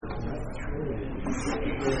Good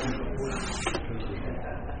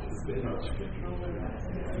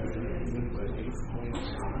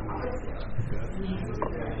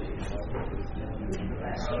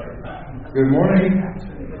morning.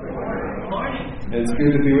 It's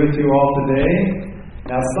good to be with you all today.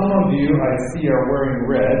 Now, some of you I see are wearing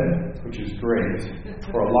red, which is great,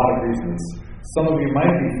 for a lot of reasons. Some of you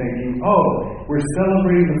might be thinking, oh, we're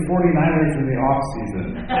celebrating the 49ers in the off-season.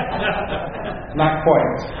 Not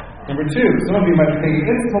quite. Number two, some of you might be thinking,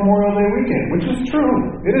 it's Memorial Day weekend, which is true.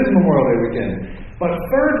 It is Memorial Day weekend. But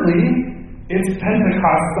thirdly, it's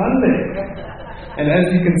Pentecost Sunday. And as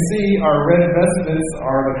you can see, our red vestments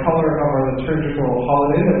are the color of our liturgical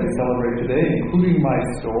holiday that we celebrate today, including my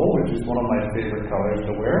stole, which is one of my favorite colors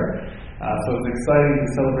to wear. So it's exciting to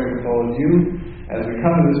celebrate with all of you as we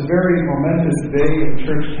come to this very momentous day of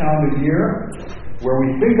church calendar year, where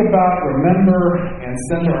we think about, remember, and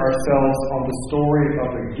center ourselves on the story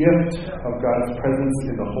of the gift of God's presence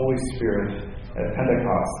in the Holy Spirit at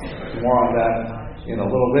Pentecost. More on that in a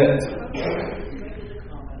little bit.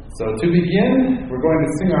 So to begin, we're going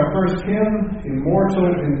to sing our first hymn,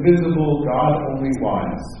 Immortal, Invisible, God Only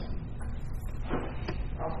Wise.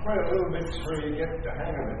 I'll play a little bit so you get the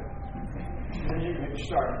hang of it. Then you can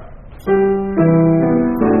start.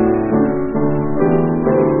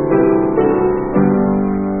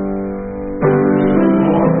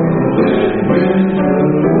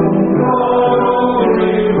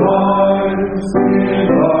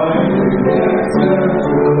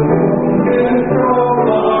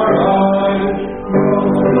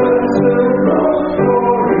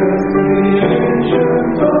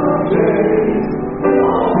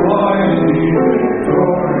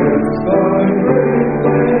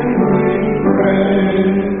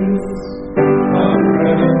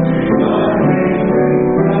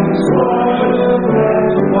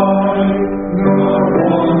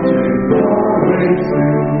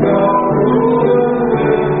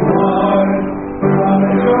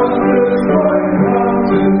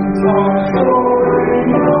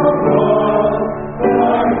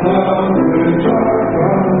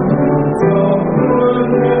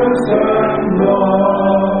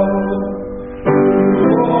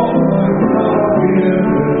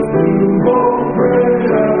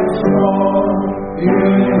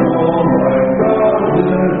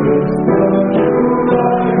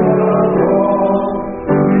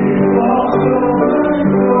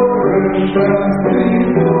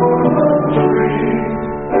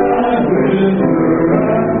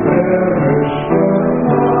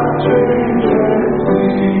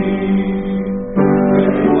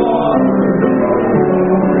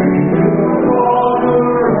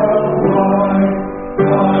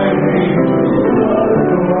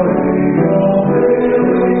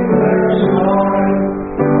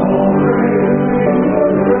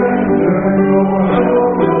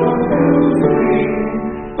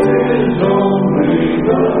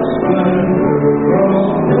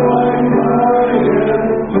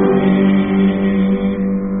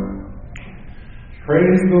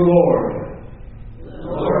 Praise the Lord.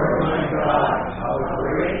 Lord my God, how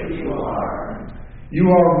great you are. You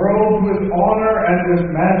are robed with honor and with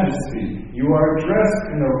majesty. You are dressed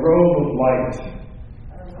in a robe of light.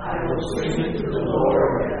 I will sing to the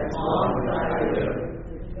Lord as long as I live.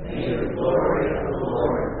 May the glory of the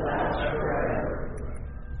Lord last forever.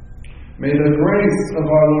 May the grace of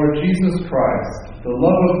our Lord Jesus Christ, the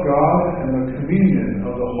love of God, and the communion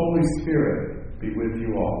of the Holy Spirit be with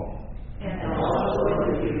you all. And also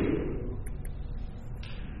with you.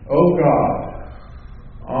 O God,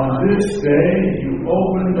 on this day you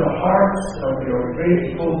opened the hearts of your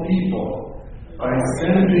faithful people by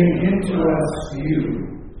sending into us you,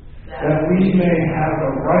 that we may have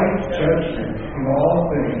a right judgment in all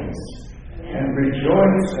things, and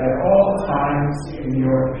rejoice at all times in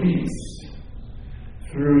your peace.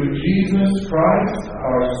 Through Jesus Christ,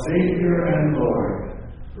 our Savior and Lord,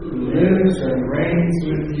 who lives and reigns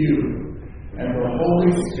with you, and the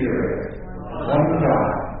Holy Spirit, one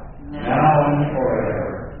God, now and forever.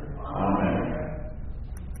 Amen.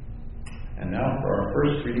 And now for our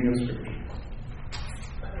first reading of Scripture.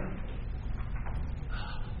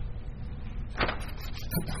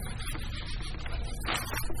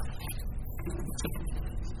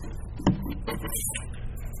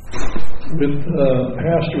 With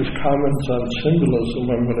Pastor's comments on symbolism,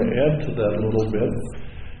 I'm going to add to that a little bit,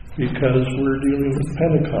 because we're dealing with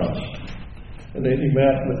Pentecost. And any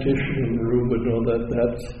mathematician in the room would know that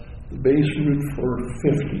that's the base root for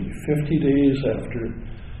 50. 50 days after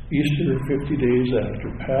Easter, 50 days after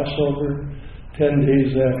Passover, 10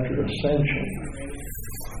 days after Ascension.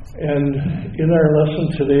 And in our lesson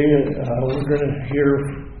today, we're going to hear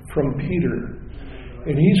from Peter.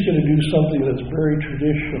 And he's going to do something that's very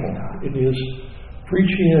traditional. In his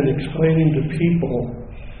preaching and explaining to people,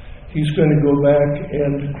 he's going to go back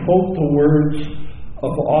and quote the words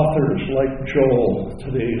of authors like Joel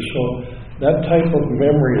today. So that type of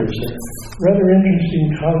memory is a rather interesting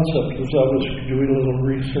concept as I was doing a little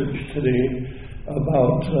research today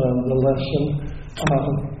about the lesson.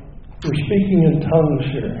 We're speaking in tongues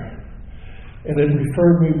here. And it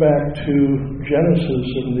referred me back to Genesis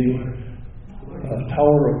in the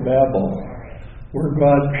Tower of Babel, where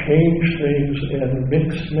God changed things and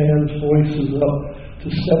mixed man's voices up to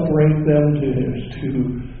separate them to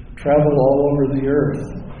travel all over the earth.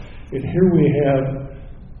 And here we have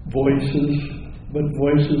voices, but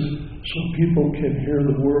voices so people can hear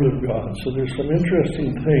the Word of God. So there's some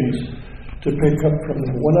interesting things to pick up from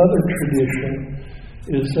them. One other tradition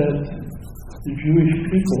is that the Jewish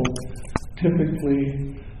people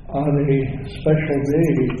typically on a special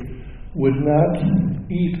day would not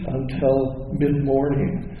eat until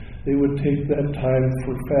mid-morning. They would take that time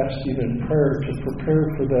for fasting and prayer to prepare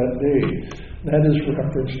for that day. That is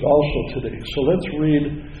referenced also today. So let's read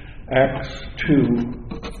Acts 2,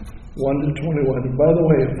 1 to 21. And by the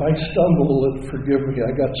way, if I stumble, forgive me.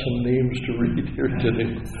 I got some names to read here today.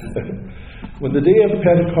 When the day of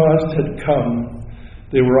Pentecost had come,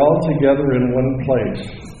 they were all together in one place.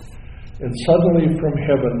 And suddenly from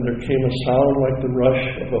heaven there came a sound like the rush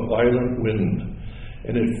of a violent wind,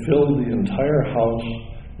 and it filled the entire house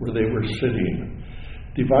where they were sitting.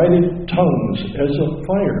 Divided tongues as of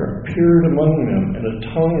fire appeared among them, and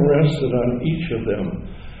a tongue rested on each of them.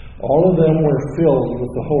 All of them were filled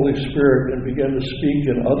with the Holy Spirit and began to speak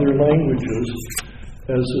in other languages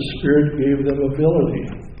as the Spirit gave them ability.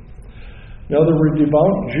 Now there were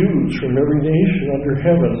devout Jews from every nation under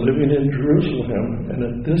heaven living in Jerusalem, and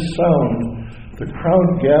at this sound the crowd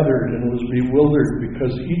gathered and was bewildered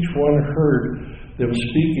because each one heard them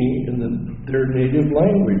speaking in their native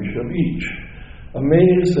language of each.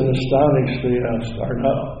 Amazed and astonished, they asked, "Are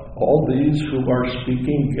not all these who are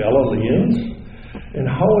speaking Galileans? And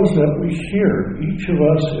how is that we hear, each of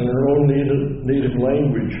us in our own native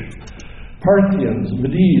language? Parthians,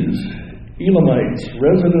 Medes, Elamites,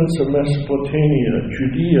 residents of Mesopotamia,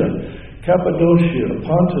 Judea, Cappadocia,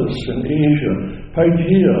 Pontus and Asia,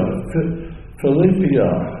 Phrygia, Philippia,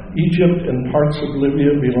 Egypt, and parts of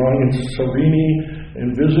Libya belonging to Cyrene,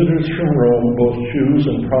 and visitors from Rome, both Jews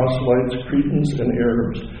and proselytes, Cretans and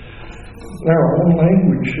Arabs. In our own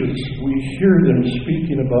languages, we hear them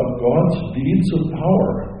speaking about God's deeds of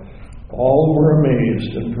power. All were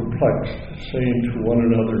amazed and perplexed, saying to one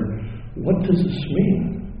another, 'What does this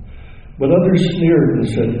mean?' But others sneered and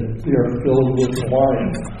said, 'They are filled with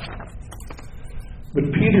wine.'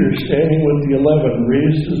 But Peter, standing with the 11,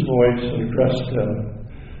 raised his voice and addressed them,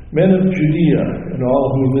 'Men of Judea and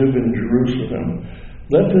all who live in Jerusalem,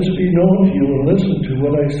 let this be known to you and listen to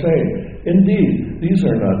what I say. Indeed, these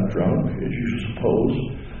are not drunk, as you suppose,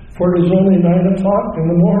 for it is only 9 o'clock in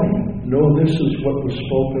the morning. No, this is what was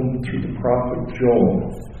spoken through the prophet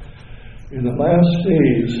Joel. In the last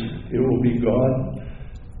days it will be God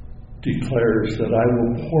declares that I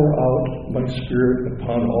will pour out my Spirit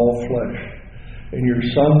upon all flesh, and your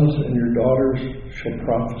sons and your daughters shall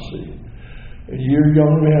prophesy, and your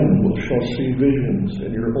young men shall see visions,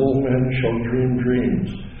 and your old men shall dream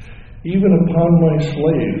dreams. Even upon my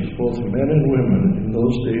slaves, both men and women, in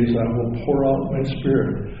those days I will pour out my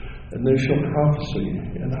Spirit, and they shall prophesy,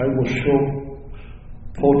 and I will show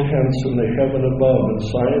portents in the heaven above and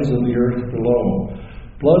signs in the earth below,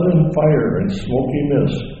 blood and fire and smoky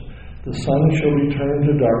mist. The sun shall be turned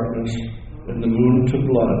to darkness and the moon to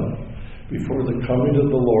blood before the coming of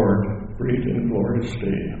the Lord, great and glorious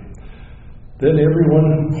day. Then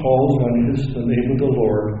everyone who calls on the name of the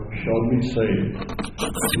Lord shall be saved.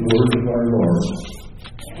 The word of our Lord.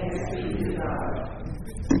 Thanks be to God.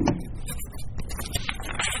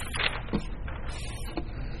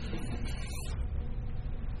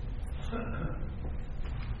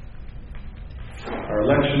 Our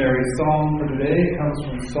lectionary psalm for today comes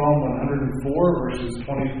from Psalm 104, verses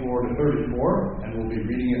 24 to 34, and we'll be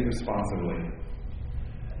reading it responsively.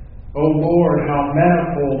 O Lord, how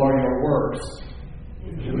manifold are your works!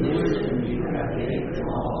 In wisdom you have made them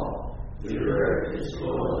all. The earth is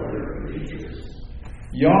full of your creatures.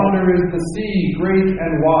 Yonder is the sea, great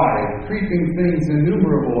and wide. Creeping things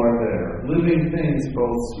innumerable are there, living things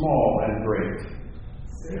both small and great.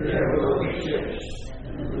 There will be ships,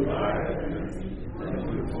 and leviathans,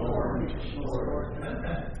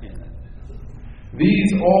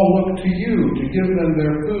 These all look to you to give them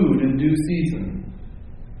their food in due season.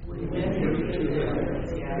 When you give them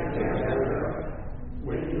together,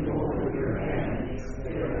 when you hold with your hands,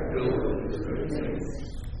 they are filled with good things.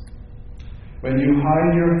 When you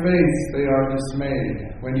hide your face, they are dismayed.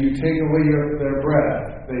 When you take away their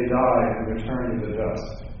breath, they die and return to the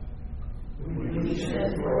dust. When you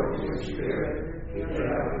send forth your Spirit, they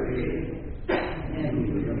are breathing, and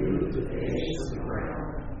you renew the face of the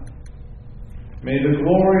ground. May the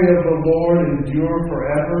glory of the Lord endure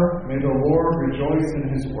forever. May the Lord rejoice in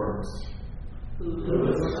his works. Who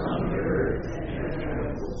looks on the earth and her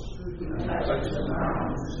trembles, who touches the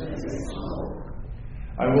mountains and they smoke.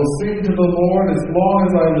 I will sing to the Lord as long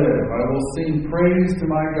as I live. I will sing praise to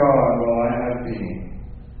my God while I have being.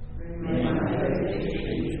 May my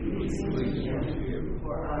meditation be pleasing unto you,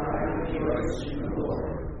 for I rejoice in the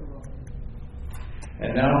Lord.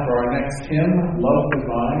 And now for our next hymn, Love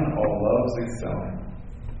Divine, All Loves Excelling.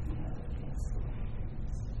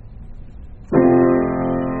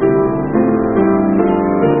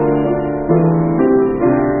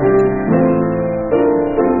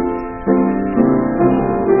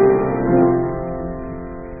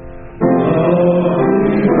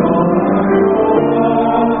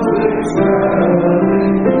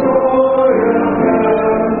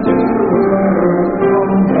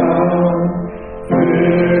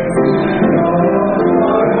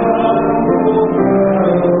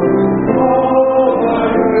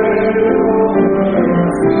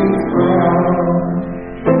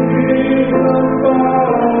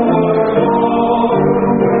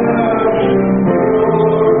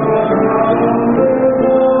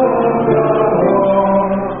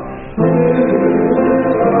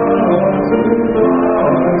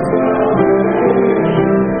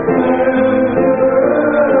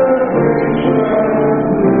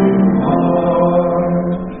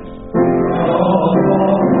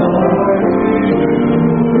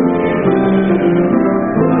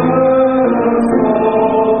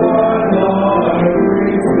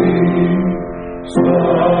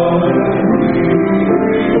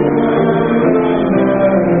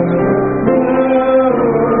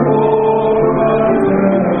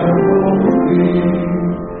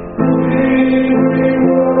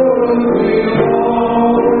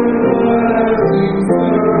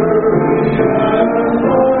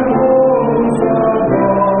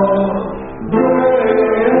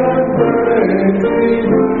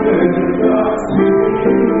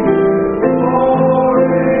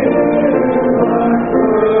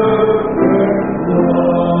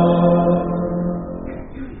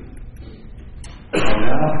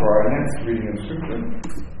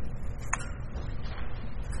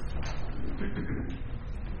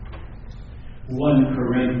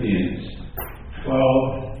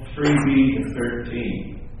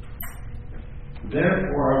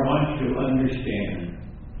 Therefore, I want you to understand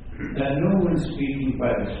that no one speaking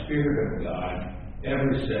by the Spirit of God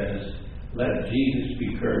ever says, "Let Jesus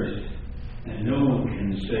be cursed," and no one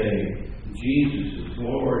can say, "Jesus is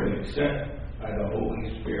Lord," except by the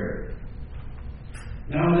Holy Spirit.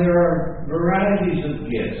 Now there are varieties of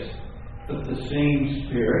gifts, but the same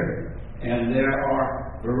Spirit, and there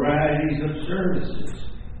are varieties of services,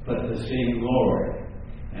 but the same Lord,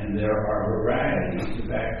 and there are varieties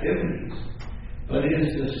of activities, but it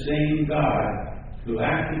is the same God who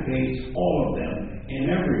activates all of them in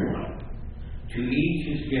everyone. To each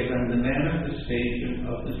is given the manifestation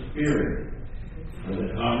of the Spirit for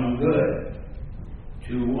the common good.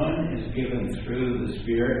 To one is given through the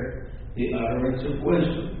Spirit the utterance of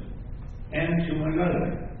wisdom, and to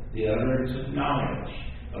another the utterance of knowledge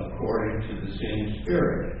according to the same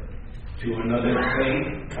Spirit. To another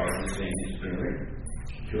faith by the same Spirit.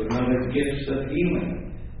 To another gifts of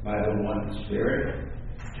healing by the one Spirit.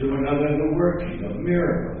 To another the working of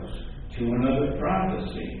miracles. To another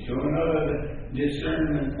prophecy. To another the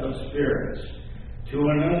discernment of spirits. To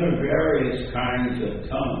another various kinds of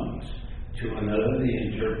tongues. To another the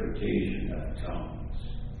interpretation of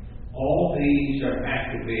tongues. All these are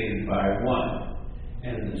activated by one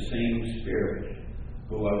and the same Spirit,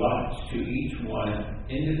 who allots to each one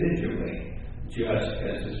individually, just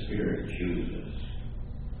as the Spirit chooses.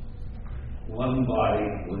 One body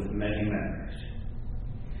with many members.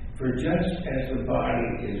 For just as the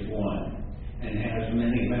body is one and has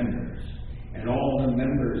many members, and all the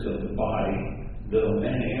members of the body, though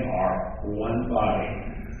many, are one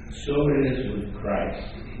body, so it is with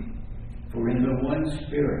Christ. For in the one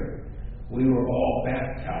Spirit we were all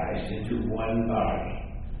baptized into one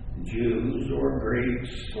body, Jews or Greeks,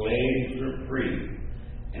 slaves or free,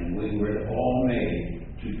 and we were all made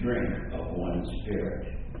to drink of one Spirit.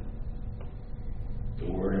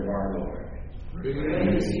 The word of our Lord.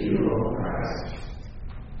 Praise to you, O Christ.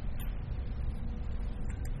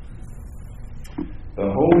 The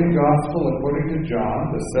Holy Gospel according to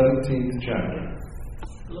John, the 17th chapter.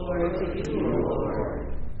 Glory to you, O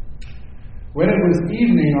Lord. When it was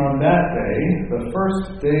evening on that day, the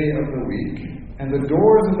first day of the week, and the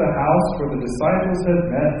doors of the house where the disciples had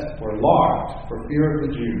met were locked for fear of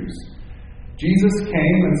the Jews, Jesus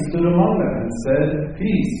came and stood among them and said,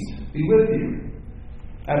 "Peace be with you."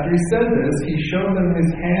 After he said this, he showed them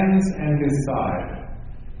his hands and his side.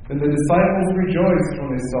 Then the disciples rejoiced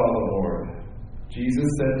when they saw the Lord. Jesus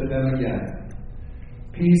said to them again,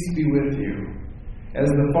 "Peace be with you. As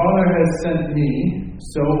the Father has sent me,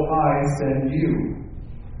 so I send you."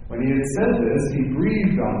 When he had said this, he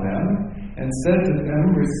breathed on them and said to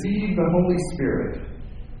them, "Receive the Holy Spirit.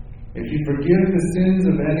 If you forgive the sins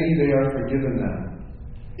of any, they are forgiven them.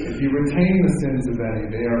 If you retain the sins of any,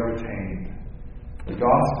 they are retained." The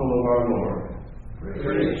Gospel of our Lord.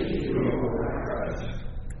 Praise to you, Lord Christ.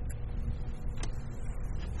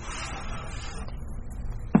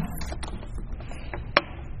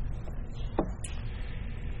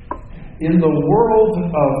 In the world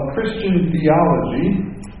of Christian theology,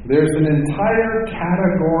 there's an entire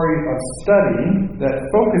category of study that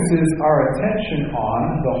focuses our attention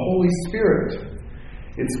on the Holy Spirit.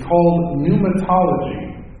 It's called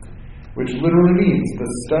pneumatology, which literally means the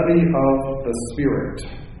study of the Spirit.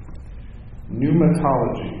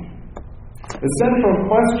 Pneumatology. The central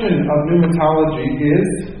question of pneumatology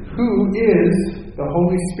is, who is the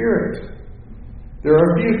Holy Spirit? There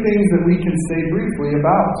are a few things that we can say briefly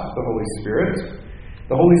about the Holy Spirit.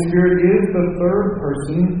 The Holy Spirit is the third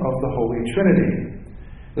person of the Holy Trinity.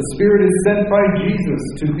 The Spirit is sent by Jesus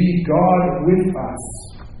to be God with us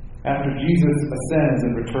after Jesus ascends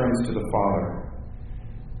and returns to the Father.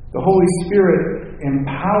 The Holy Spirit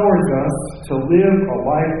empowers us to live a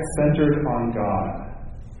life centered on God.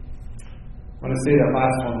 I'm going to say that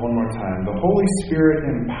last one more time. The Holy Spirit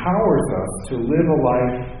empowers us to live a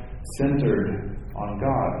life centered on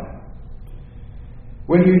God.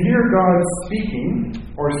 When you hear God speaking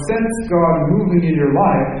or sense God moving in your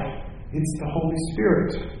life, it's the Holy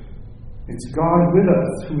Spirit. It's God with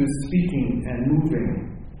us who is speaking and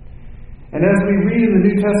moving. And as we read in the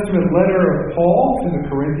New Testament letter of Paul to the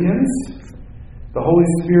Corinthians, the Holy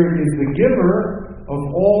Spirit is the giver of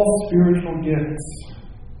all spiritual gifts.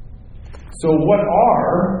 So what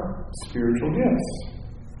are spiritual gifts?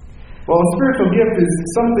 Well, a spiritual gift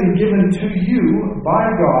is something given to you by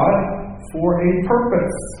God for a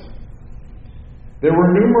purpose. There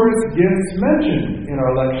were numerous gifts mentioned in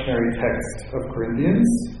our lectionary text of Corinthians.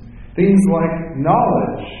 Things like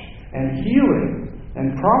knowledge and healing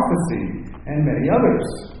and prophecy and many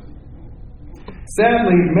others.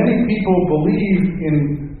 Sadly, many people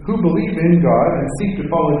who believe in God and seek to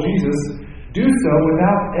follow Jesus do so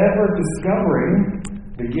without ever discovering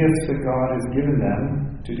the gifts that God has given them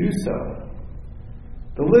to do so.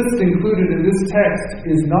 The list included in this text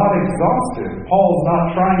is not exhaustive. Paul's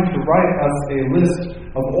not trying to write us a list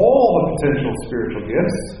of all the potential spiritual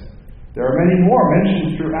gifts. There are many more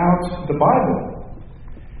mentioned throughout the Bible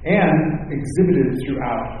and exhibited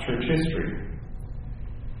throughout church history.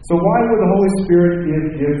 So why would the Holy Spirit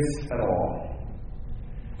give gifts at all?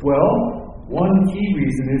 Well, one key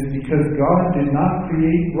reason is because God did not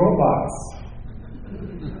create robots.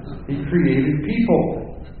 He created people.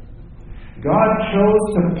 God chose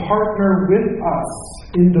to partner with us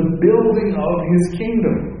in the building of His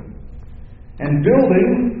kingdom. And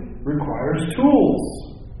building requires tools.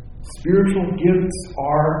 Spiritual gifts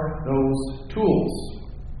are those tools.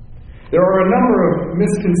 There are a number of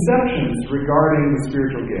misconceptions regarding the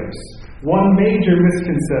spiritual gifts. One major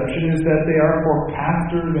misconception is that they are for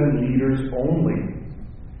pastors and leaders only.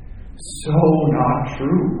 So not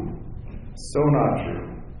true. So not true.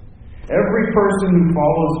 Every person who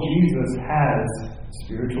follows Jesus has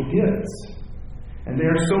spiritual gifts. And they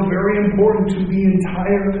are so very important to the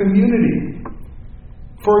entire community.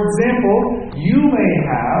 For example, you may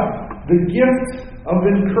have the gift of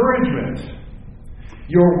encouragement.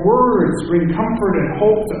 Your words bring comfort and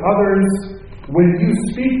hope to others. When you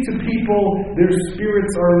speak to people, their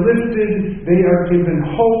spirits are lifted, they are given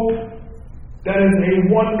hope. That is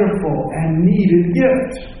a wonderful and needed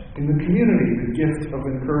gift in the community, the gift of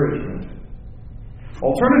encouragement.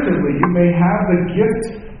 Alternatively, you may have the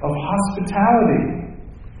gift of hospitality.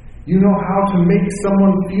 You know how to make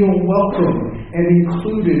someone feel welcome and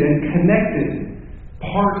included and connected,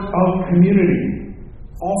 part of community.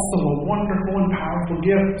 Also a wonderful and powerful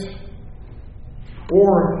gift.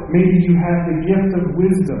 Or maybe you have the gift of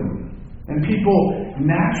wisdom, and people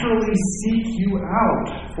naturally seek you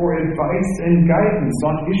out for advice and guidance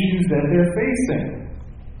on issues that they're facing.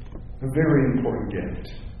 A very important gift.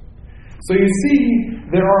 So you see,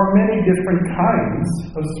 there are many different kinds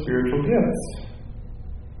of spiritual gifts.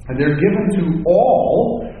 And they're given to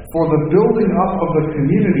all for the building up of the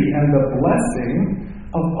community and the blessing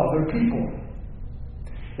of other people.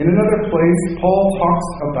 In another place, Paul talks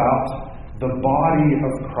about the body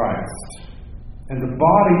of Christ. And the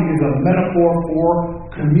body is a metaphor for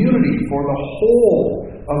community, for the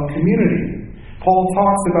whole of community. Paul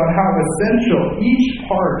talks about how essential each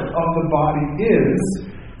part of the body is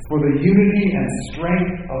for the unity and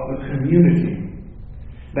strength of the community.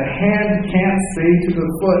 The hand can't say to the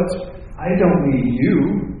foot, I don't need you.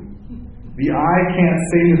 The eye can't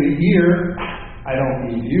say to the ear, I don't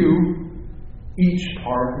need you. Each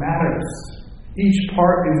part matters. Each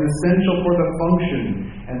part is essential for the function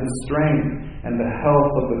and the strength and the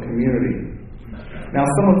health of the community. Now,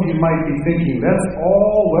 some of you might be thinking, that's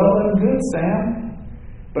all well and good, Sam,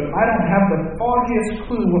 but I don't have the foggiest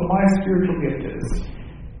clue what my spiritual gift is.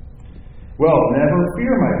 Well, never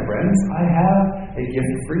fear, my friends. I have a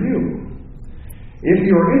gift for you. If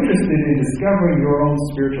you're interested in discovering your own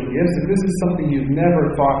spiritual gifts, if this is something you've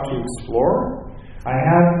never thought to explore, I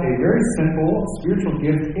have a very simple spiritual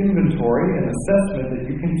gift inventory and assessment that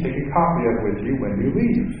you can take a copy of with you when you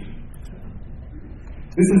leave.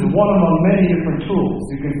 This is one among many different tools.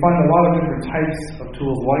 You can find a lot of different types of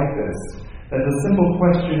tools like this. That's a simple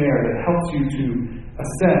questionnaire that helps you to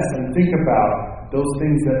assess and think about those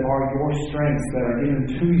things that are your strengths that are given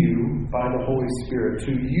to you by the Holy Spirit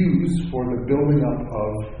to use for the building up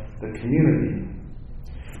of the community.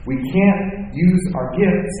 We can't use our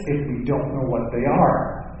gifts if we don't know what they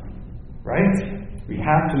are. Right? We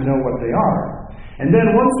have to know what they are. And then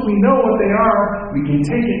once we know what they are, we can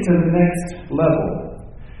take it to the next level.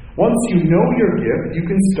 Once you know your gift, you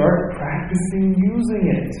can start practicing using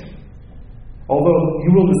it. Although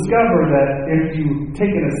you will discover that if you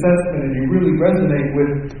take an assessment and you really resonate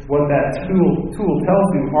with what that tool tells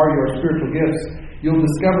you are your spiritual gifts, you'll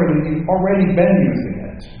discover that you've already been using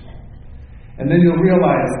it. And then you'll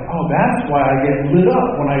realize, oh, that's why I get lit up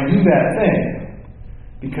when I do that thing.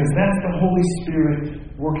 Because that's the Holy Spirit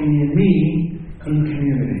working in me in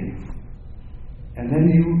community. And then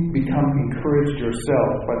you become encouraged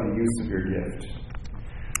yourself by the use of your gift.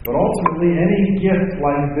 But ultimately, any gift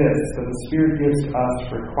like this that the Spirit gives us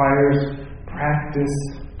requires practice,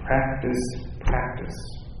 practice, practice.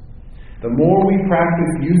 The more we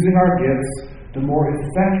practice using our gifts, the more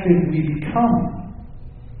effective we become.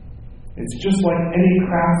 It's just like any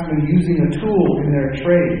craftsman using a tool in their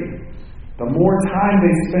trade. The more time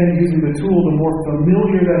they spend using the tool, the more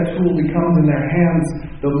familiar that tool becomes in their hands,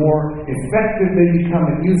 the more effective they become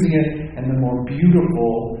at using it, and the more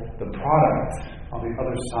beautiful the product on the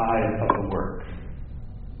other side of the work.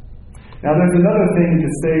 Now, there's another thing to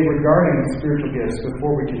say regarding spiritual gifts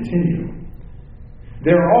before we continue.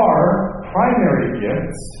 There are primary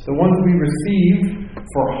gifts, the ones we receive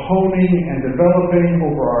for honing and developing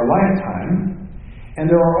over our lifetime, and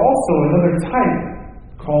there are also another type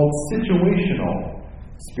called situational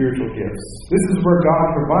spiritual gifts. This is where God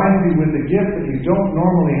provides you with a gift that you don't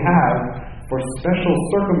normally have for special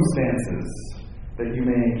circumstances that you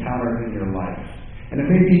may encounter in your life. And it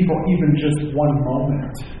may be for even just one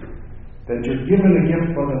moment that you're given a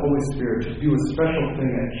gift by the Holy Spirit to do a special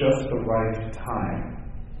thing at just the right time.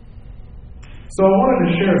 So I wanted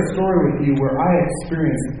to share a story with you where I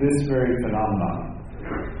experienced this very phenomenon.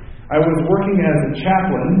 I was working as a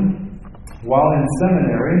chaplain while in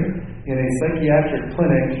seminary in a psychiatric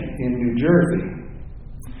clinic in New Jersey.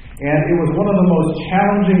 And it was one of the most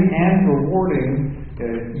challenging and rewarding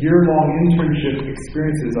year-long internship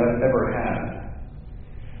experiences I've ever had.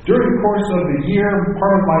 During the course of the year,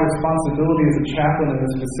 part of my responsibility as a chaplain in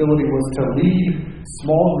this facility was to lead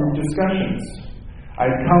small group discussions.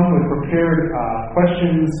 I'd come with prepared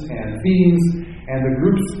questions and themes, and the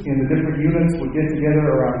groups in the different units would get together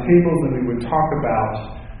around tables and we would talk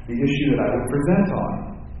about the issue that I would present on.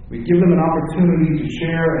 We'd give them an opportunity to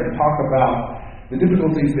share and talk about the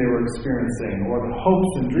difficulties they were experiencing, or the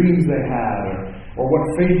hopes and dreams they had, or what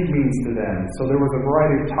faith means to them. So there was a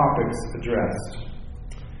variety of topics addressed.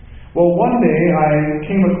 Well, one day I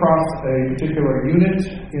came across a particular unit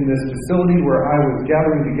in this facility where I was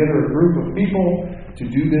gathering together a group of people to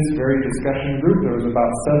do this very discussion group. There was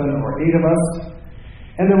about 7 or 8 of us.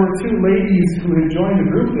 And there were 2 ladies who had joined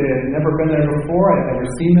the group. They had never been there before. I'd never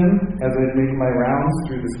seen them as I'd made my rounds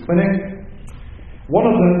through this clinic. One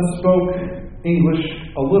of them spoke English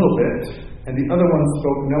a little bit, and the other one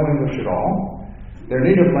spoke no English at all. Their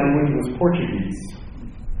native language was Portuguese.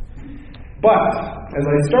 But as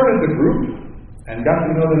I started the group and got to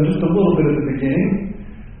know them just a little bit at the beginning,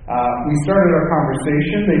 we started our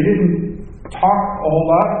conversation. They didn't talk a whole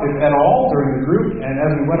lot, if at all, during the group, and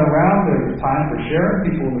as we went around, there was time for sharing.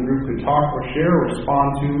 People in the group could talk or share or respond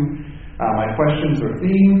to my questions or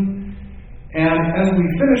theme. And as we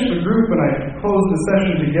finished the group and I closed the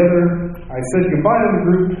session together, I said goodbye to the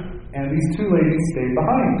group, and these two ladies stayed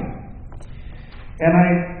behind. And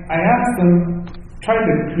I asked them, tried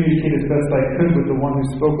to communicate as best I could with the one who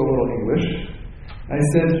spoke a little English. I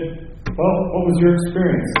said, well, what was your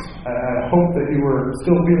experience? I hope that you were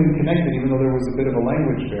still feeling connected, even though there was a bit of a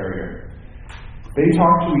language barrier. They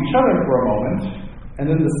talked to each other for a moment, and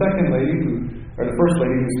then the first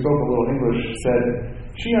lady who spoke a little English said,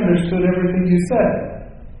 she understood everything you said.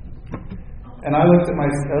 And I looked at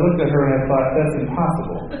her and I thought, that's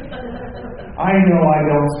impossible. I know I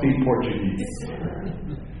don't speak Portuguese.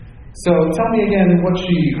 So tell me again what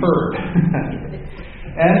she heard.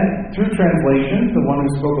 And through translation, the one who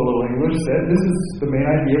spoke a little English said, this is the main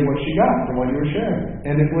idea of what she got from what you were sharing.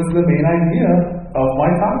 And it was the main idea of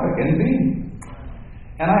my topic and theme.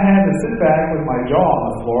 And I had to sit back with my jaw on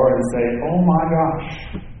the floor and say, oh my gosh,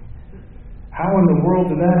 how in the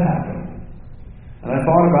world did that happen? And I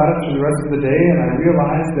thought about it for the rest of the day, and I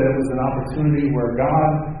realized that it was an opportunity where God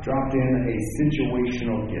dropped in a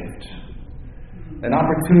situational gift. An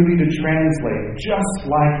opportunity to translate, just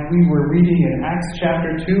like we were reading in Acts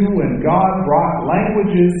chapter 2, when God brought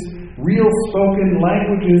languages, real spoken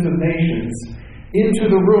languages of nations, into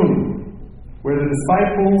the room, where the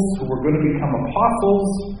disciples, who were going to become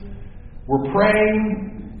apostles, were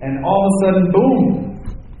praying, and all of a sudden, boom,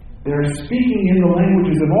 they're speaking in the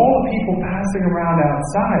languages of all the people passing around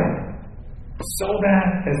outside, so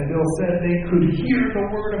that, as Bill said, they could hear the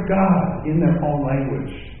Word of God in their own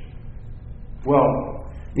language. Well,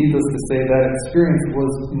 needless to say, that experience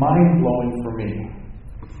was mind-blowing for me.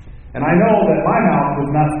 And I know that my mouth was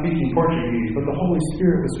not speaking Portuguese, but the Holy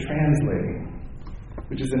Spirit was translating,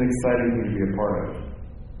 which is an exciting thing to be a part of.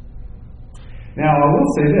 Now, I will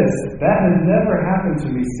say this, that has never happened to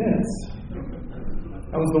me since.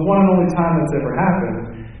 That was the one and only time that's ever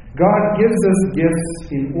happened. God gives us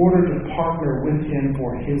gifts in order to partner with Him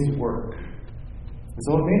for His work. So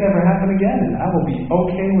it may never happen again, and that will be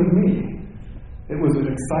okay with me. It was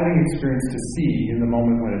an exciting experience to see in the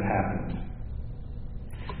moment when it happened.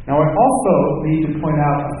 Now, I also need to point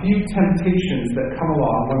out a few temptations that come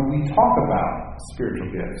along when we talk about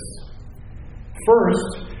spiritual gifts.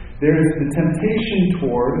 First, there is the temptation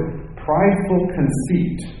toward prideful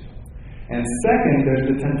conceit. And second, there's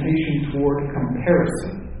the temptation toward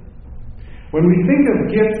comparison. When we think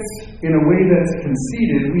of gifts in a way that's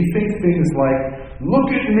conceited, we think things like,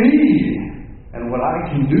 look at me and what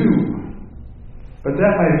I can do. But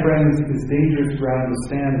that, my friends, is dangerous ground to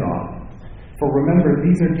stand on. For remember,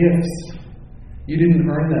 these are gifts. You didn't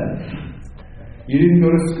earn them. You didn't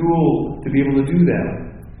go to school to be able to do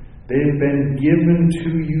them. They've been given to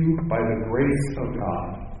you by the grace of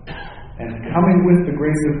God. And coming with the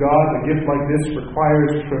grace of God, a gift like this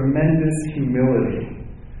requires tremendous humility,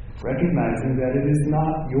 recognizing that it is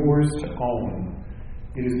not yours to own.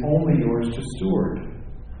 It is only yours to steward.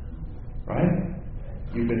 Right?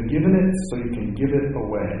 You've been given it so you can give it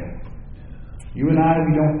away. You and I,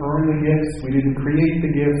 we don't earn the gifts. We didn't create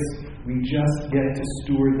the gifts. We just get to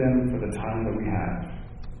steward them for the time that we have.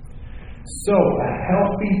 So, a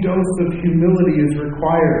healthy dose of humility is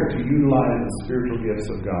required to utilize the spiritual gifts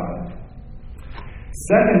of God.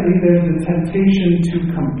 Secondly, there's the temptation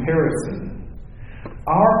to comparison.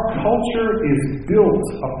 Our culture is built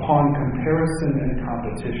upon comparison and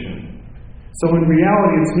competition. So in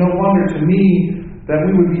reality, it's no wonder to me that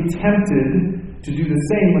we would be tempted to do the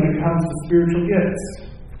same when it comes to spiritual gifts.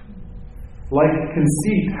 Like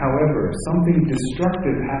conceit, however, something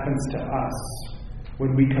destructive happens to us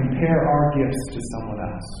when we compare our gifts to someone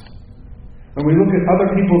else. When we look at other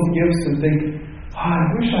people's gifts and think, I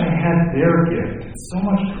wish I had their gift. It's so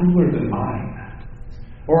much cooler than mine.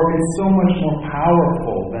 Or it's so much more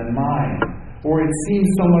powerful than mine. Or it seems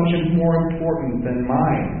so much more important than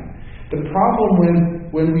mine. The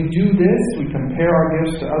problem when we do this, we compare our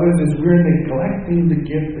gifts to others, is we're neglecting the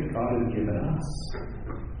gift that God has given us.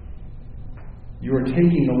 You are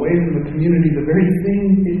taking away from the community the very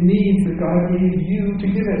thing it needs that God gave you to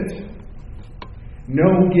give it.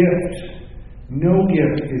 No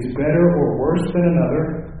gift is better or worse than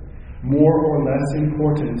another, more or less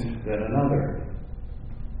important than another.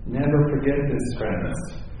 Never forget this, friends.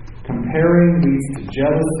 Comparing leads to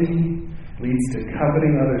jealousy, leads to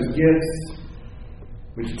coveting others' gifts,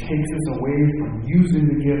 which takes us away from using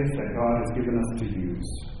the gifts that God has given us to use.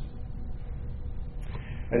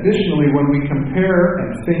 Additionally, when we compare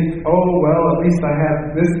and think, oh, well, at least I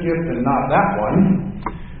have this gift and not that one,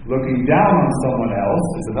 looking down on someone else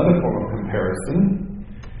is another form of comparison.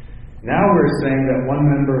 Now we're saying that one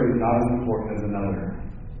member is not as important as another.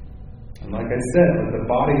 And And like I said, with the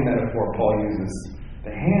body metaphor Paul uses,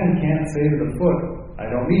 the hand can't say to the foot, I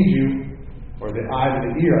don't need you, or the eye to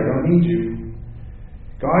the ear, I don't need you.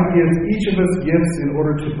 God gives each of us gifts in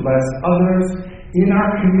order to bless others in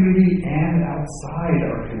our community and outside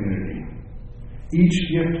our community. Each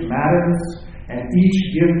gift matters, and each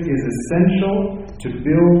gift is essential to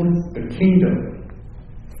build the kingdom.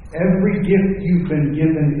 Every gift you've been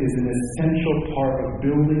given is an essential part of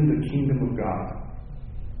building the kingdom of God.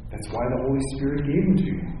 That's why the Holy Spirit gave them to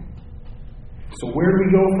you. So where do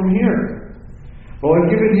we go from here? Well,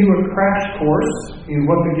 I've given you a crash course in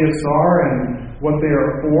what the gifts are and what they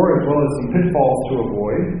are for, as well as some pitfalls to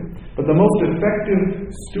avoid. But the most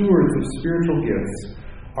effective stewards of spiritual gifts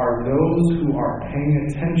are those who are paying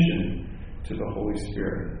attention to the Holy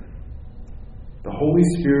Spirit. The Holy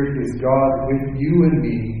Spirit is God with you and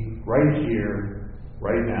me right here,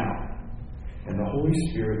 right now. And the Holy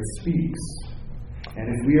Spirit speaks. And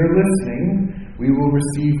if we are listening, we will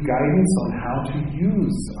receive guidance on how to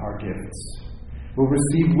use our gifts. We'll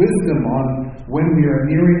receive wisdom on when we are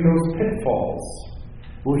nearing those pitfalls.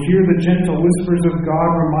 We'll hear the gentle whispers of God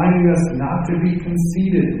reminding us not to be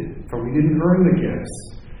conceited, for we didn't earn the gifts.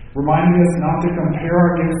 Reminding us not to compare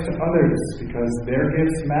our gifts to others, because their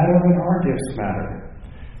gifts matter when our gifts matter.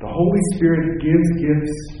 The Holy Spirit gives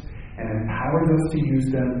gifts and empowers us to use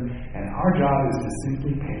them, and our job is to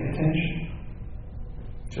simply pay attention.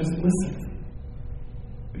 Just listen,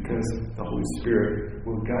 because the Holy Spirit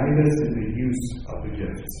will guide us in the use of the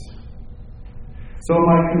gifts. So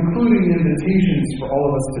my concluding invitations for all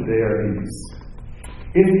of us today are these.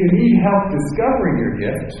 If you need help discovering your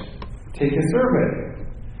gift, take a survey.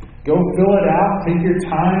 Go fill it out, take your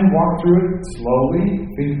time, walk through it slowly,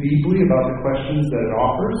 think deeply about the questions that it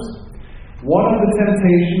offers. One of the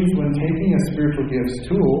temptations when taking a spiritual gifts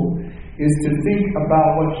tool is to think about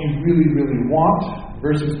what you really, really want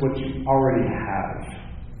versus what you already have.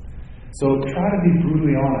 So try to be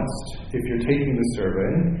brutally honest if you're taking the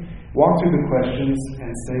survey. Walk through the questions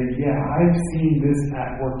and say, yeah, I've seen this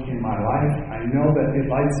at work in my life. I know that it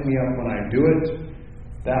lights me up when I do it.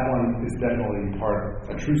 That one is definitely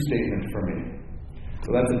a true statement for me.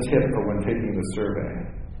 So that's a tip for when taking the survey.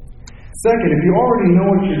 Second, if you already know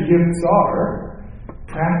what your gifts are,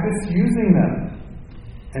 practice using them.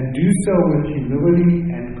 And do so with humility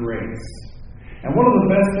and grace. And one of the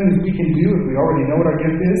best things we can do if we already know what our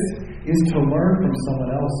gift is to learn from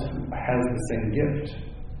someone else who has the same gift.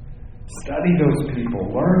 Study those people,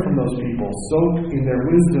 learn from those people, soak in their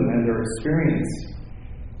wisdom and their experience,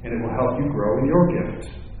 and it will help you grow in your gift.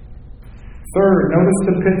 Third, notice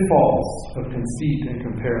the pitfalls of conceit and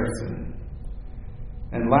comparison.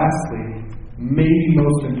 And lastly, maybe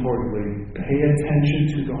most importantly, pay attention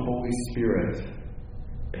to the Holy Spirit.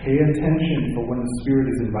 Pay attention for when the Spirit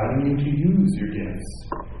is inviting you to use your gifts,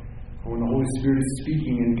 or when the Holy Spirit is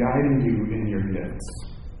speaking and guiding you in your gifts.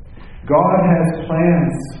 God has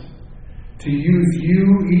plans to use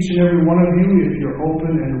you, each and every one of you, if you're open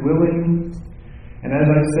and willing. And as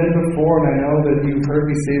I've said before, and I know that you've heard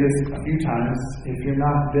me say this a few times, if you're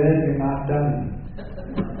not dead, you're not done.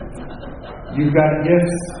 You've got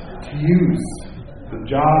gifts to use. The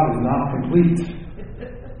job is not complete.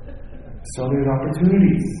 So there's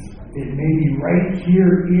opportunities. It may be right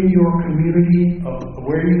here in your community of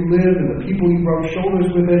where you live and the people you rub shoulders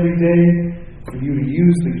with every day for you to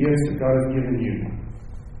use the gifts that God has given you.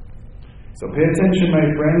 So pay attention, my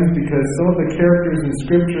friends, because some of the characters in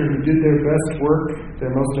Scripture who did their best work, their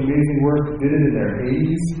most amazing work, did it in their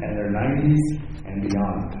 80s and their 90s and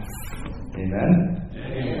beyond. Amen?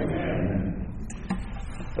 Amen.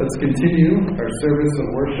 Let's continue our service of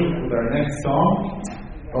worship with our next song,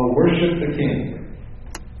 "Oh, Worship the King."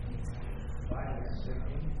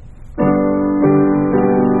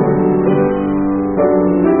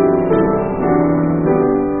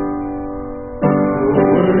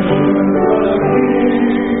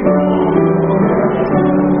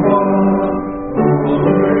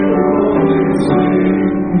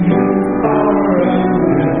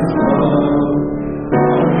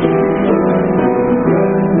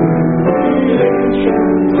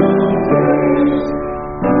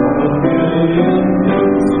 Hallelujah.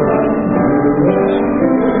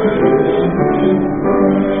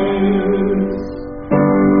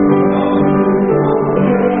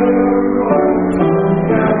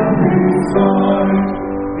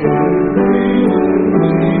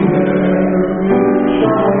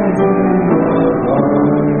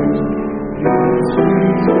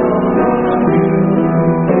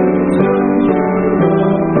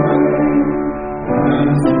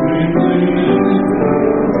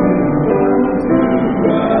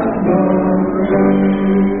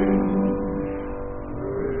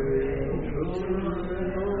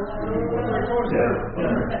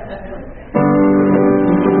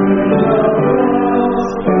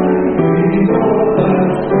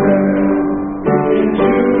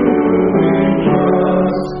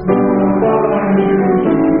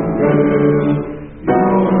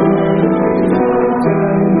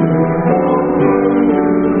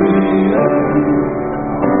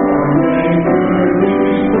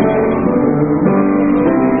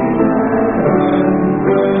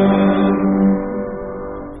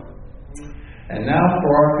 And now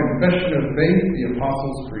for our confession of faith, the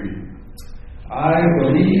Apostles' Creed. I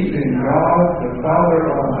believe in God, the Father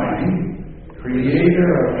Almighty, creator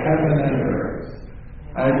of heaven and earth.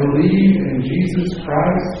 I believe in Jesus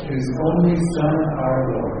Christ, his only Son, our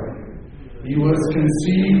Lord. He was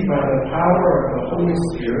conceived by the power of the Holy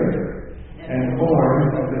Spirit and born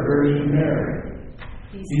of the Virgin Mary.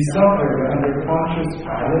 He suffered under Pontius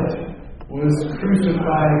Pilate, was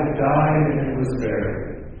crucified, died, and was buried.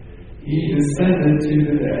 He descended to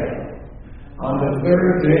the dead. On the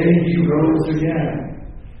third day he rose again.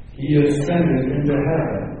 He ascended into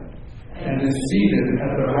heaven and is seated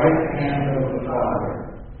at the right hand of the Father.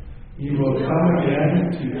 He will come again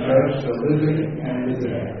to judge the living and the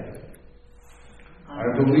dead. I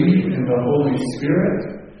believe in the Holy Spirit,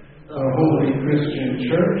 the holy Christian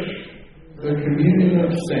Church, the communion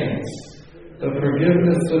of saints, the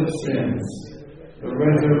forgiveness of sins, the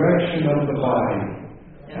resurrection of the body,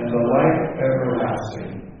 and the life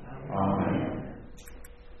everlasting. Amen.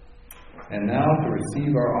 And now to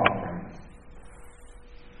receive our offering.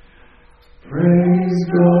 Praise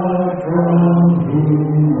God from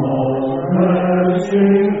whom all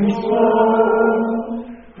blessings flow.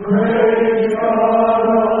 Praise God,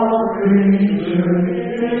 all creatures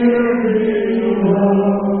here below.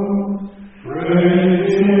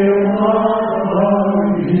 Praise Him among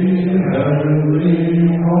the heavenly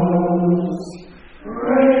hosts.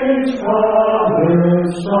 Praise Father,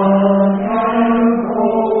 Son, and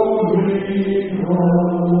Holy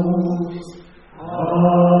Ghost.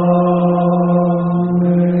 Amen.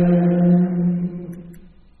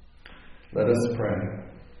 Let us pray.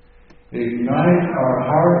 Ignite our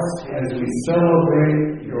hearts as we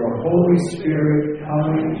celebrate your Holy Spirit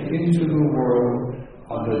coming into the world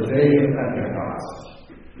on the day of Pentecost.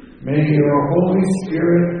 May your Holy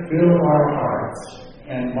Spirit fill our hearts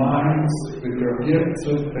and minds with your gifts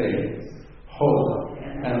of faith, hope,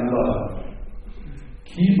 and love.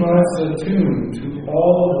 Keep us attuned to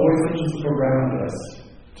all voices around us,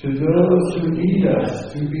 to those who need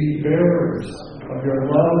us to be bearers of your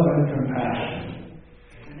love and compassion.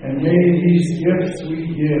 And may these gifts we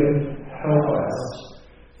give help us,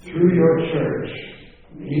 through your church,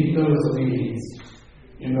 meet those needs.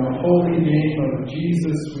 In the holy name of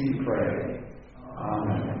Jesus we pray.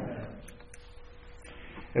 Amen.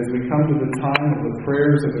 As we come to the time of the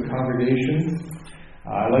prayers of the congregation,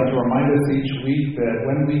 I'd like to remind us each week that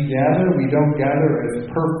when we gather, we don't gather as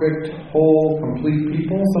perfect, whole, complete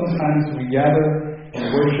people. Sometimes we gather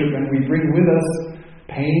and worship and we bring with us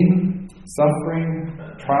pain, suffering,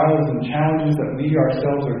 trials and challenges that we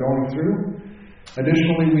ourselves are going through.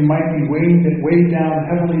 Additionally, we might be weighed down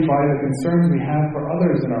heavily by the concerns we have for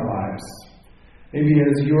others in our lives. Maybe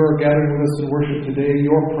as you're gathered with us to worship today,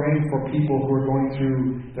 you're praying for people who are going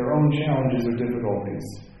through their own challenges or difficulties.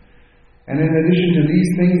 And in addition to these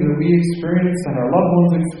things that we experience and our loved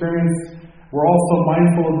ones experience, we're also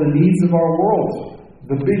mindful of the needs of our world,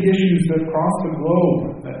 the big issues that cross the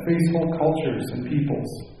globe, that face whole cultures and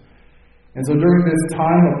peoples. And so during this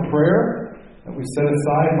time of prayer that we set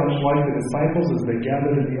aside, much like the disciples as they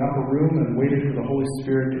gathered in the upper room and waited for the Holy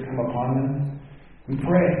Spirit to come upon them, we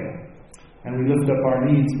pray and we lift up our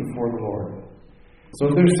needs before the Lord. So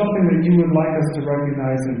if there's something that you would like us to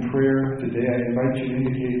recognize in prayer today, I invite you to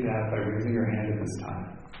indicate that by raising your hand at this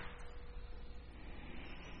time.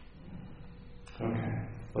 Okay,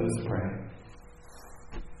 let us pray.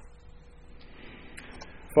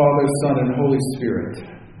 Father, Son, and Holy Spirit,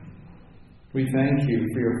 we thank you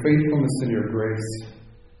for your faithfulness and your grace.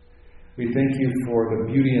 We thank you for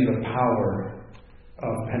the beauty and the power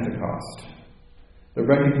of Pentecost. The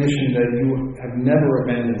recognition that you have never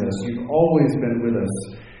abandoned us. You've always been with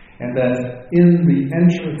us. And that in the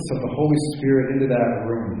entrance of the Holy Spirit into that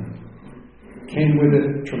room came with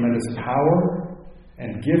it tremendous power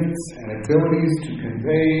and gifts and abilities to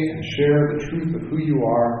convey and share the truth of who you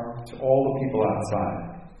are to all the people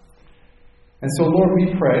outside. And so, Lord,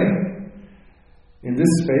 we pray in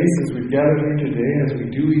this space as we've gathered here today, as we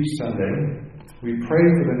do each Sunday, we pray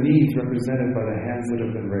for the needs represented by the hands that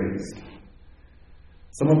have been raised.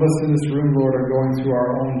 Some of us in this room, Lord, are going through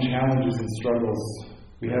our own challenges and struggles.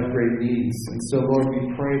 We have great needs. And so, Lord,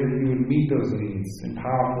 we pray that you would meet those needs in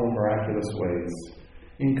powerful and miraculous ways.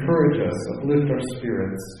 Encourage us, uplift our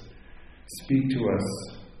spirits, speak to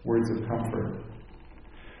us words of comfort.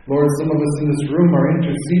 Lord, some of us in this room are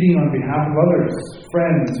interceding on behalf of others,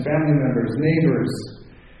 friends, family members, neighbors.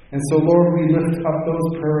 And so, Lord, we lift up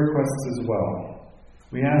those prayer requests as well.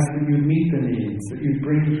 We ask that you meet the needs, that you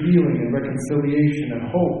bring healing and reconciliation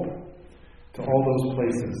and hope to all those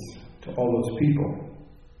places, to all those people.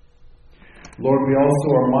 Lord, we also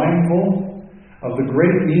are mindful of the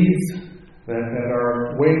great needs that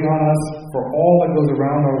are weighing on us for all that goes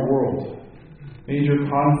around our world. Major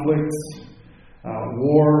conflicts,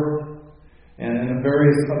 war, and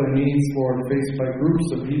various other needs, Lord, faced by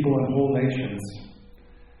groups of people and whole nations.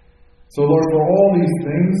 So, Lord, for all these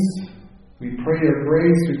things, we pray your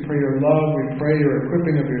grace, we pray your love, we pray your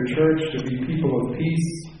equipping of your church to be people of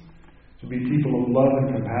peace, to be people of love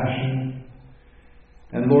and compassion.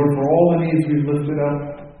 And Lord, for all the needs we've lifted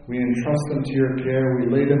up, we entrust them to your care, we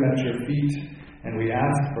lay them at your feet, and we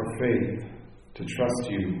ask for faith to trust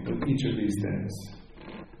you with each of these things.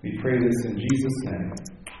 We pray this in Jesus' name.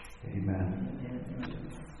 Amen.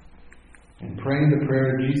 In praying the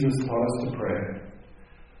prayer Jesus taught us to pray,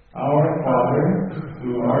 Our Father,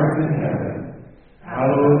 who art in heaven,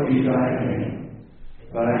 hallowed be thy name.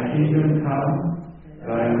 Thy kingdom come,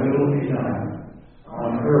 thy will be done,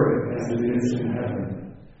 on earth as it is in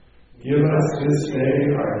heaven. Give us this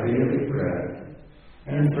day our daily bread,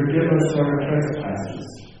 and forgive us our trespasses,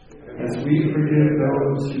 as we forgive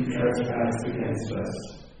those who trespass against us.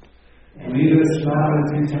 And lead us not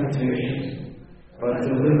into temptation, but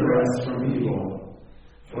deliver us from evil.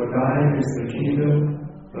 For thine is the kingdom,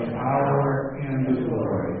 the power, and the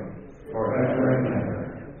glory, forever and ever.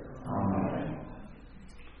 Amen.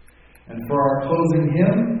 And for our closing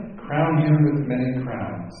hymn, crown him with many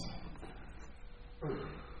crowns. I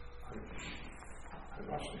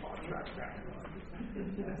lost the ball track back.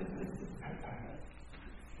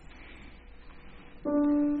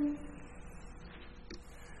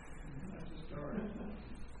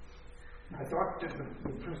 I thought that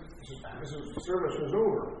the service was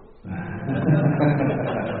over.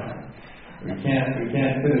 We can't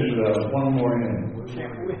finish without one more hymn.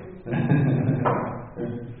 Can't we?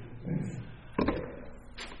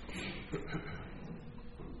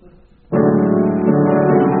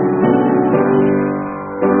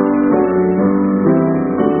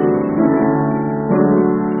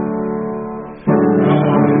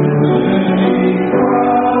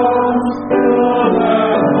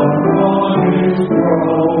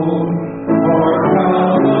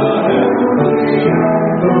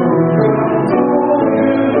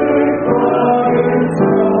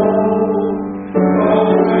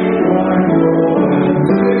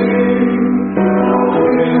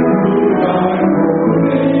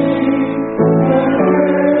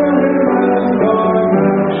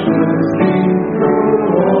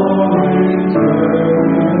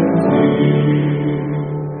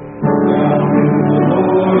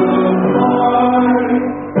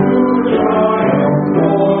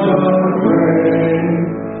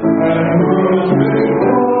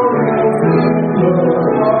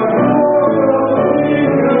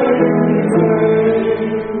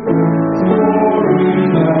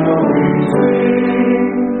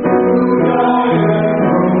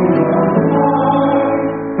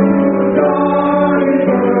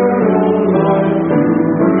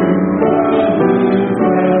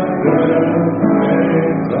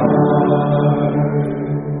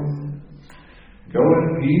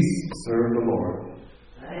 Serve the Lord.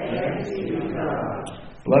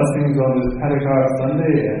 Blessings on this Pentecost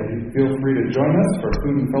Sunday, and feel free to join us for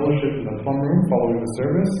food and fellowship in the plum room following the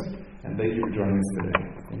service. And thank you for joining us today.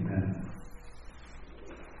 Amen.